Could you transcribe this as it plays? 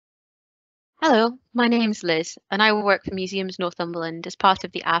Hello, my name's Liz, and I work for Museums Northumberland as part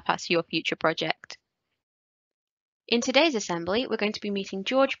of the ARPAS Your Future project. In today's assembly, we're going to be meeting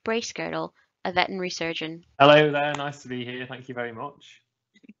George Bracegirdle, a veterinary surgeon. Hello there, nice to be here. Thank you very much.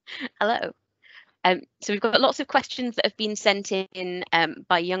 Hello. So we've got lots of questions that have been sent in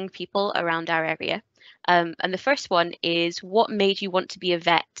by young people around our area. And the first one is, what made you want to be a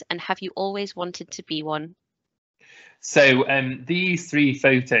vet, and have you always wanted to be one? So these three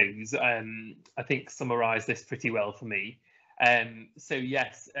photos, I think, summarise this pretty well for me. So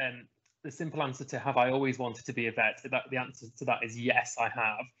yes, the simple answer to have I always wanted to be a vet, the answer to that is yes, I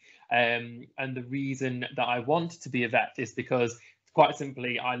have. And the reason that I want to be a vet is because, quite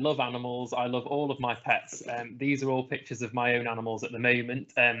simply, I love animals. I love all of my pets. These are all pictures of my own animals at the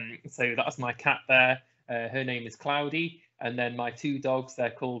moment. So that's my cat there. Her name is Cloudy. And then my two dogs,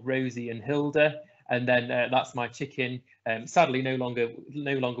 they're called Rosie and Hilda. And then that's my chicken. Sadly, no longer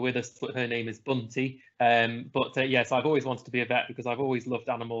with us, but her name is Bunty. Yes, I've always wanted to be a vet because I've always loved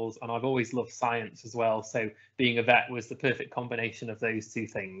animals and I've always loved science as well. So being a vet was the perfect combination of those two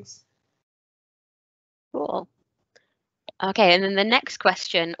things. Cool. Okay, and then the next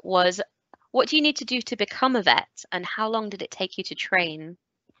question was, what do you need to do to become a vet, and how long did it take you to train?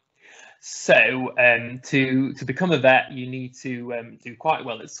 So to become a vet, you need to do quite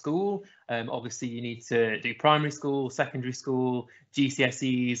well at school. Obviously, you need to do primary school, secondary school,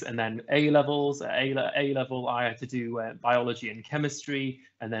 GCSEs, and then A levels. At A level, I had to do biology and chemistry,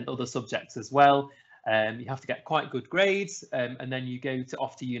 and then other subjects as well. You have to get quite good grades, and then you go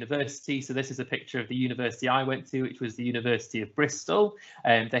off to university. So this is a picture of the university I went to, which was the University of Bristol.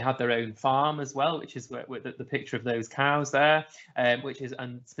 They had their own farm as well, which is where the picture of those cows there,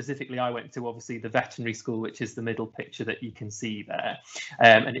 and specifically I went to obviously the veterinary school, which is the middle picture that you can see there.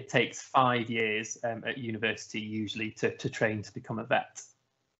 And it takes 5 years at university usually to train to become a vet.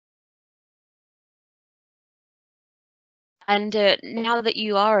 And now that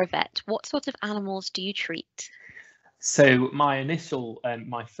you are a vet, what sort of animals do you treat? So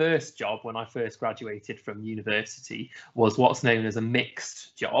my first job when I first graduated from university was what's known as a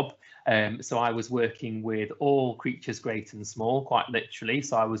mixed job. So I was working with all creatures great and small, quite literally.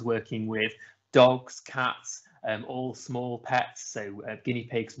 So I was working with dogs, cats, all small pets, so guinea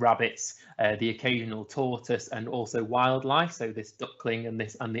pigs, rabbits, the occasional tortoise, and also wildlife. So this duckling and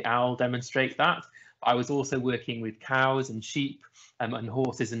the owl demonstrate that. I was also working with cows and sheep and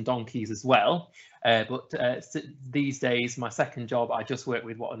horses and donkeys as well. These days, my second job, I just work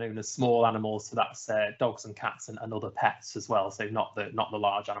with what are known as small animals. So that's dogs and cats and other pets as well. So not the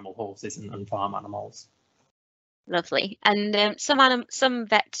large animal horses and farm animals. Lovely. And some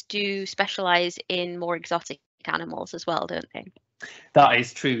vets do specialize in more exotic animals as well, don't they? That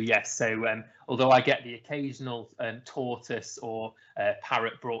is true, yes. So although I get the occasional tortoise or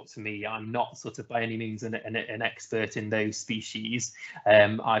parrot brought to me, I'm not sort of by any means an expert in those species.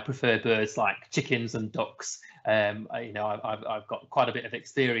 I prefer birds like chickens and ducks. I've got quite a bit of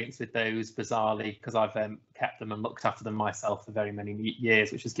experience with those, bizarrely, because I've kept them and looked after them myself for very many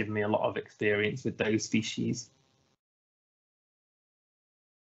years, which has given me a lot of experience with those species.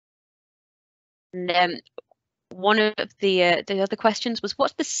 And one of the other questions was,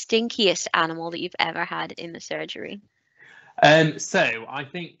 what's the stinkiest animal that you've ever had in the surgery? So I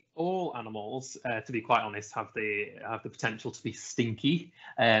think all animals, to be quite honest, have the potential to be stinky.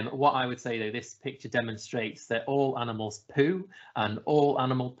 What I would say, though, this picture demonstrates that all animals poo, and all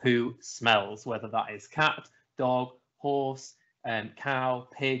animal poo smells, whether that is cat, dog, horse, cow,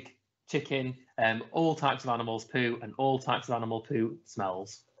 pig, chicken. All types of animals poo, and all types of animal poo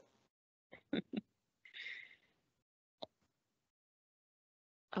smells.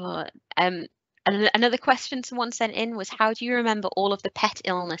 And another question someone sent in was, how do you remember all of the pet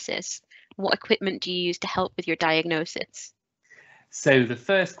illnesses? What equipment do you use to help with your diagnosis? So the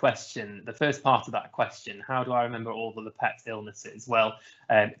first part of that question, how do I remember all of the pet illnesses? Well,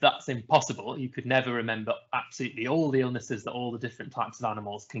 that's impossible. You could never remember absolutely all the illnesses that all the different types of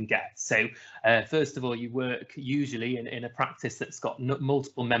animals can get. So first of all, you work usually in a practice that's got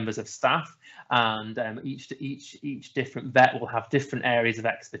multiple members of staff, and each different vet will have different areas of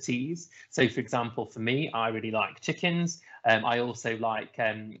expertise. So for example, for me, I really like chickens. I also like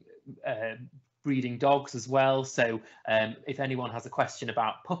breeding dogs as well. So if anyone has a question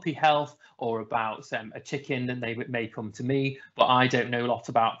about puppy health or about a chicken, then they may come to me. But I don't know a lot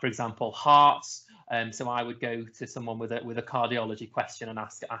about, for example, hearts So I would go to someone with a cardiology question and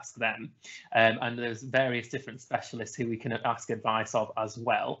ask them. And there's various different specialists who we can ask advice of as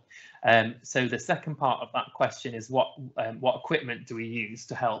well. So the second part of that question is what equipment do we use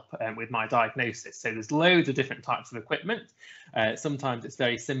to help with my diagnosis? So there's loads of different types of equipment. Sometimes it's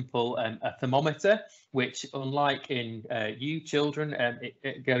very simple, a thermometer, which unlike in you children,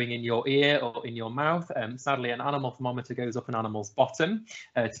 it going in your ear or in your mouth, sadly an animal thermometer goes up an animal's bottom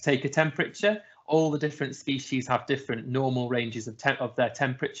to take a temperature. All the different species have different normal ranges of their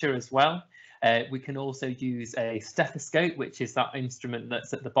temperature as well. We can also use a stethoscope, which is that instrument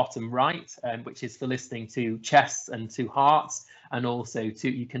that's at the bottom right, which is for listening to chests and to hearts, and also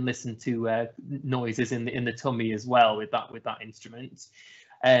you can listen to noises in the tummy as well with that instrument.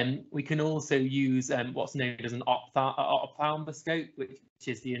 We can also use what's known as an ophthalmoscope, which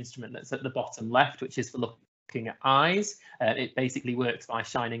is the instrument that's at the bottom left, which is for looking at eyes. It basically works by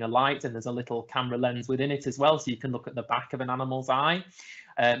shining a light, and there's a little camera lens within it as well, so you can look at the back of an animal's eye.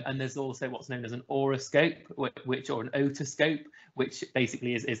 And there's also what's known as an oroscope, or an otoscope, which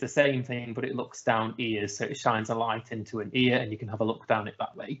basically is the same thing, but it looks down ears, so it shines a light into an ear, and you can have a look down it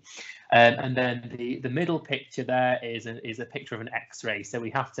that way. And then the middle picture there is a picture of an X-ray. So we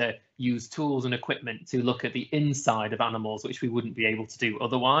have to use tools and equipment to look at the inside of animals, which we wouldn't be able to do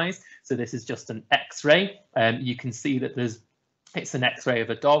otherwise. So this is just an X-ray. You can see that it's an X-ray of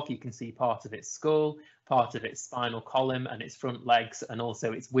a dog. You can see part of its skull, part of its spinal column and its front legs, and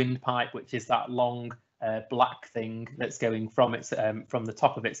also its windpipe, which is that long black thing that's going from the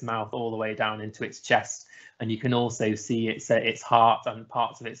top of its mouth all the way down into its chest. And you can also see its heart and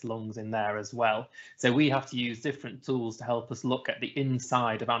parts of its lungs in there as well. So we have to use different tools to help us look at the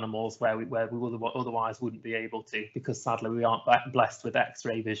inside of animals where we otherwise wouldn't be able to, because sadly we aren't blessed with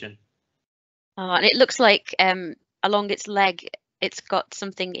X-ray vision. And it looks like along its leg, it's got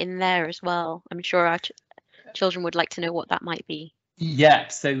something in there as well. I'm sure our children would like to know what that might be. Yeah,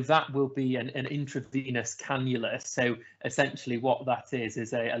 so that will be an intravenous cannula. So essentially what that is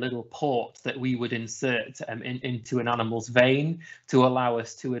a little port that we would insert into an animal's vein to allow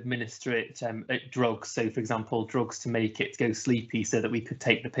us to administer it drugs. So for example, drugs to make it go sleepy so that we could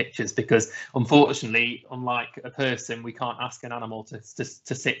take the pictures, because unfortunately, unlike a person, we can't ask an animal to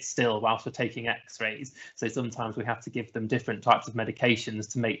sit still whilst we're taking x-rays. So sometimes we have to give them different types of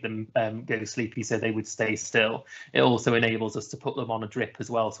medications to make them go sleepy so they would stay still. It also enables us to put them on a drip as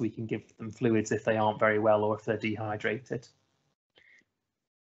well, so we can give them fluids if they aren't very well or if they're dehydrated.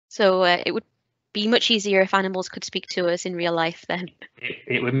 So it would be much easier if animals could speak to us in real life then.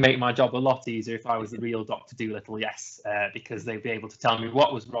 It would make my job a lot easier if I was the real Dr. Dolittle, yes, because they'd be able to tell me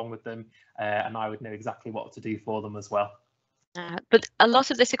what was wrong with them, and I would know exactly what to do for them as well. But a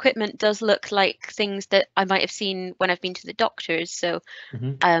lot of this equipment does look like things that I might have seen when I've been to the doctors. So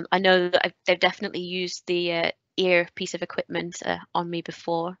I know that they've definitely used the ear piece of equipment on me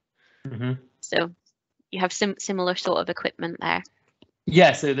before. So you have similar sort of equipment there.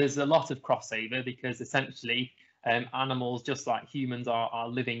 Yeah, so there's a lot of crossover, because essentially animals, just like humans, are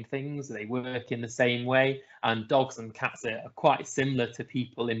living things. They work in the same way, and dogs and cats are quite similar to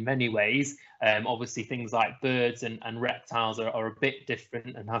people in many ways. Obviously things like birds and reptiles are a bit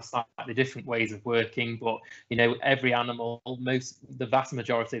different and have slightly different ways of working, but you know, every animal, the vast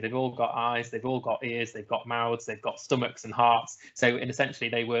majority, they've all got eyes, they've all got ears, they've got mouths, they've got stomachs and hearts. So essentially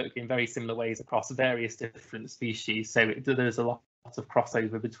they work in very similar ways across various different species. So there's a lot of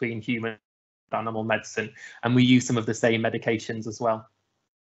crossover between human animal medicine, and we use some of the same medications as well.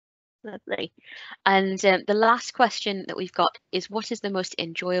 Lovely. And the last question that we've got is, what is the most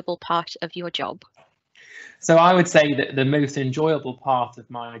enjoyable part of your job? So I would say that the most enjoyable part of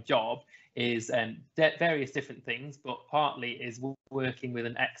my job is various different things, but partly is working with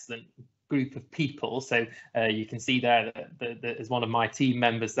an excellent group of people. So you can see there that there's one of my team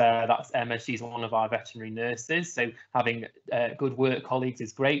members there. That's Emma. She's one of our veterinary nurses. So having good work colleagues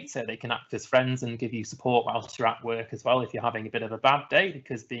is great. So they can act as friends and give you support whilst you're at work as well if you're having a bit of a bad day,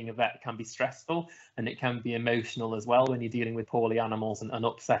 because being a vet can be stressful and it can be emotional as well when you're dealing with poorly animals and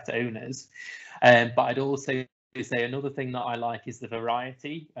upset owners. But I'd also say another thing that I like is the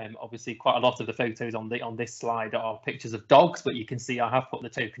variety. Obviously quite a lot of the photos on this slide are pictures of dogs, but you can see I have put the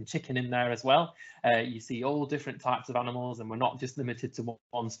token chicken in there as well. You see all different types of animals, and we're not just limited to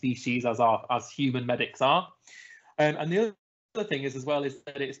one species as human medics are. And the other thing is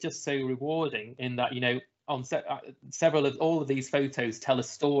that it's just so rewarding in that, you know, on all of these photos tell a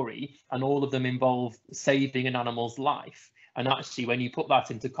story, and all of them involve saving an animal's life. And actually, when you put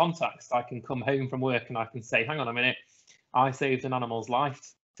that into context, I can come home from work and I can say, hang on a minute, I saved an animal's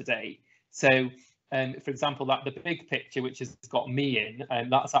life today. So for example, that the big picture, which has got me in,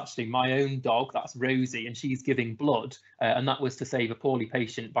 that's actually my own dog. That's Rosie, and she's giving blood, and that was to save a poorly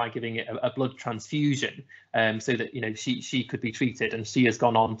patient by giving it a blood transfusion, so that, you know, she could be treated, and she has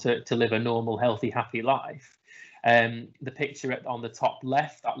gone on to live a normal, healthy, happy life. The picture on the top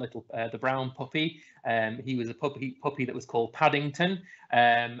left, that little the brown puppy, he was a puppy that was called Paddington,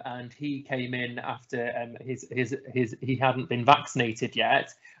 and he came in after he hadn't been vaccinated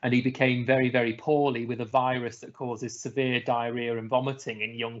yet, and he became very, very poorly with a virus that causes severe diarrhea and vomiting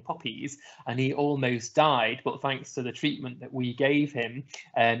in young puppies, and he almost died, but thanks to the treatment that we gave him,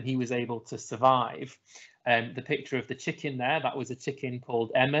 he was able to survive. The picture of the chicken there, that was a chicken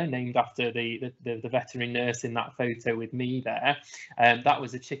called Emma, named after the veterinary nurse in that photo with me there. That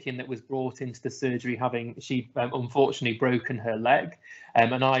was a chicken that was brought into the surgery having she unfortunately broken her leg,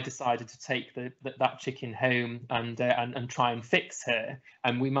 and I decided to take that chicken home and try and fix her,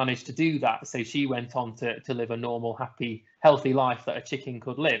 and we managed to do that. So she went on to live a normal, happy, healthy life that a chicken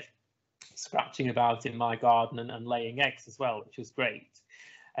could live, scratching about in my garden and laying eggs as well, which was great.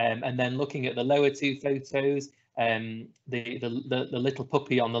 And then looking at the lower two photos, the little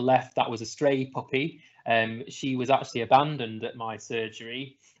puppy on the left, that was a stray puppy. She was actually abandoned at my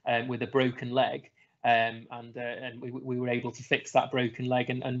surgery with a broken leg, and we were able to fix that broken leg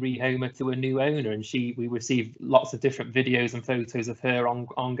and rehome her to a new owner. And we received lots of different videos and photos of her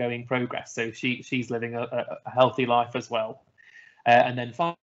ongoing progress. So she's living a healthy life as well. And then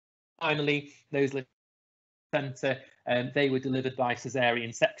finally, those little centre, they were delivered by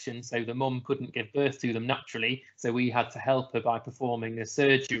caesarean section, so the mum couldn't give birth to them naturally, so we had to help her by performing a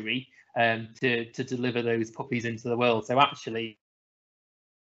surgery to deliver those puppies into the world. So actually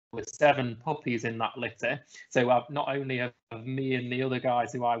there were 7 puppies in that litter, so not only have me and the other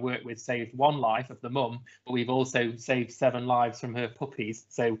guys who I work with saved 1 life of the mum, but we've also saved 7 lives from her puppies.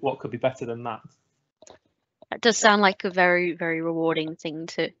 So what could be better than that? That does sound like a very, very rewarding thing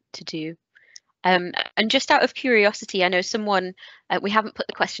to do. And just out of curiosity, I know someone, we haven't put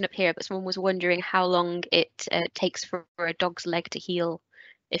the question up here, but someone was wondering how long it takes for a dog's leg to heal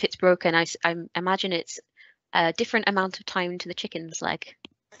if it's broken. I imagine it's a different amount of time to the chicken's leg.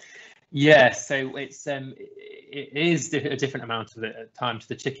 Yeah, so it is a different amount of time to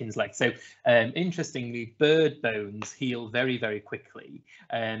the chicken's leg. So interestingly, bird bones heal very, very quickly.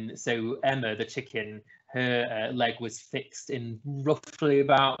 So Emma, the chicken, her leg was fixed in roughly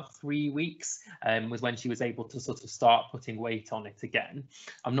about 3 weeks, was when she was able to sort of start putting weight on it again.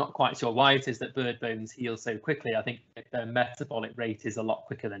 I'm not quite sure why it is that bird bones heal so quickly. I think their metabolic rate is a lot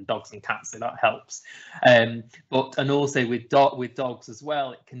quicker than dogs and cats, so that helps. And also with dogs as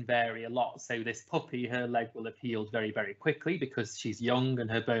well, it can vary a lot. So this puppy, her leg will have healed very, very quickly because she's young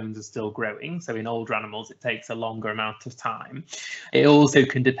and her bones are still growing. So in older animals, it takes a longer amount of time. It also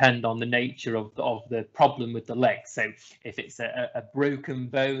can depend on the nature of the problem with the leg. So if it's a broken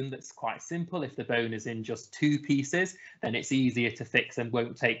bone, that's quite simple. If the bone is in just 2 pieces, then it's easier to fix and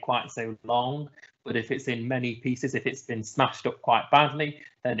won't take quite so long. But if it's in many pieces, if it's been smashed up quite badly,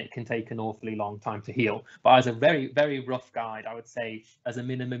 then it can take an awfully long time to heal. But as a very, very rough guide, I would say as a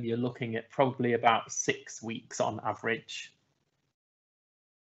minimum, you're looking at probably about 6 weeks on average.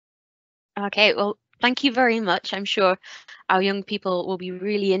 Okay, well, thank you very much. I'm sure our young people will be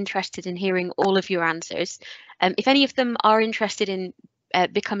really interested in hearing all of your answers. If any of them are interested in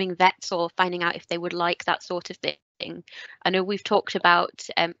becoming vets or finding out if they would like that sort of thing, I know we've talked about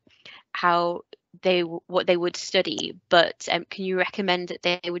how what they would study, but can you recommend that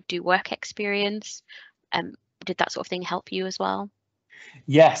they would do work experience? Did that sort of thing help you as well?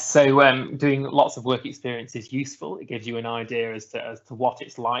 Yes, so doing lots of work experience is useful. It gives you an idea as to what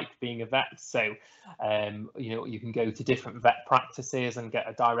it's like being a vet. So you know, you can go to different vet practices and get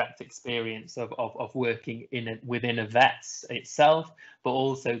a direct experience of working within a vet itself. But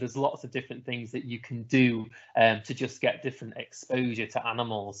also there's lots of different things that you can do to just get different exposure to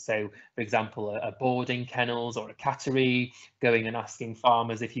animals. So for example, a boarding kennels or a cattery, going and asking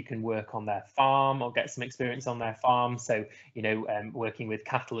farmers if you can work on their farm or get some experience on their farm. So, you know, working with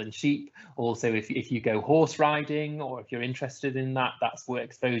cattle and sheep. Also, if you go horse riding, or if you're interested in that, that's work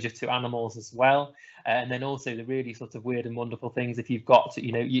exposure to animals as well. And then also the really sort of weird and wonderful things, if you've got to,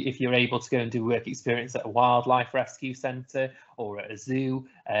 you know, if you're able to go and do work experience at a wildlife rescue centre or at a zoo,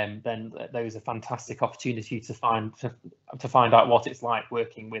 then those are fantastic opportunities to find out what it's like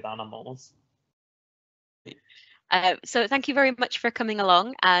working with animals. So thank you very much for coming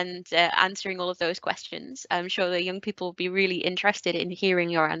along and answering all of those questions. I'm sure the young people will be really interested in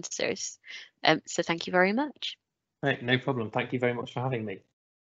hearing your answers. So thank you very much. Right, no problem. Thank you very much for having me.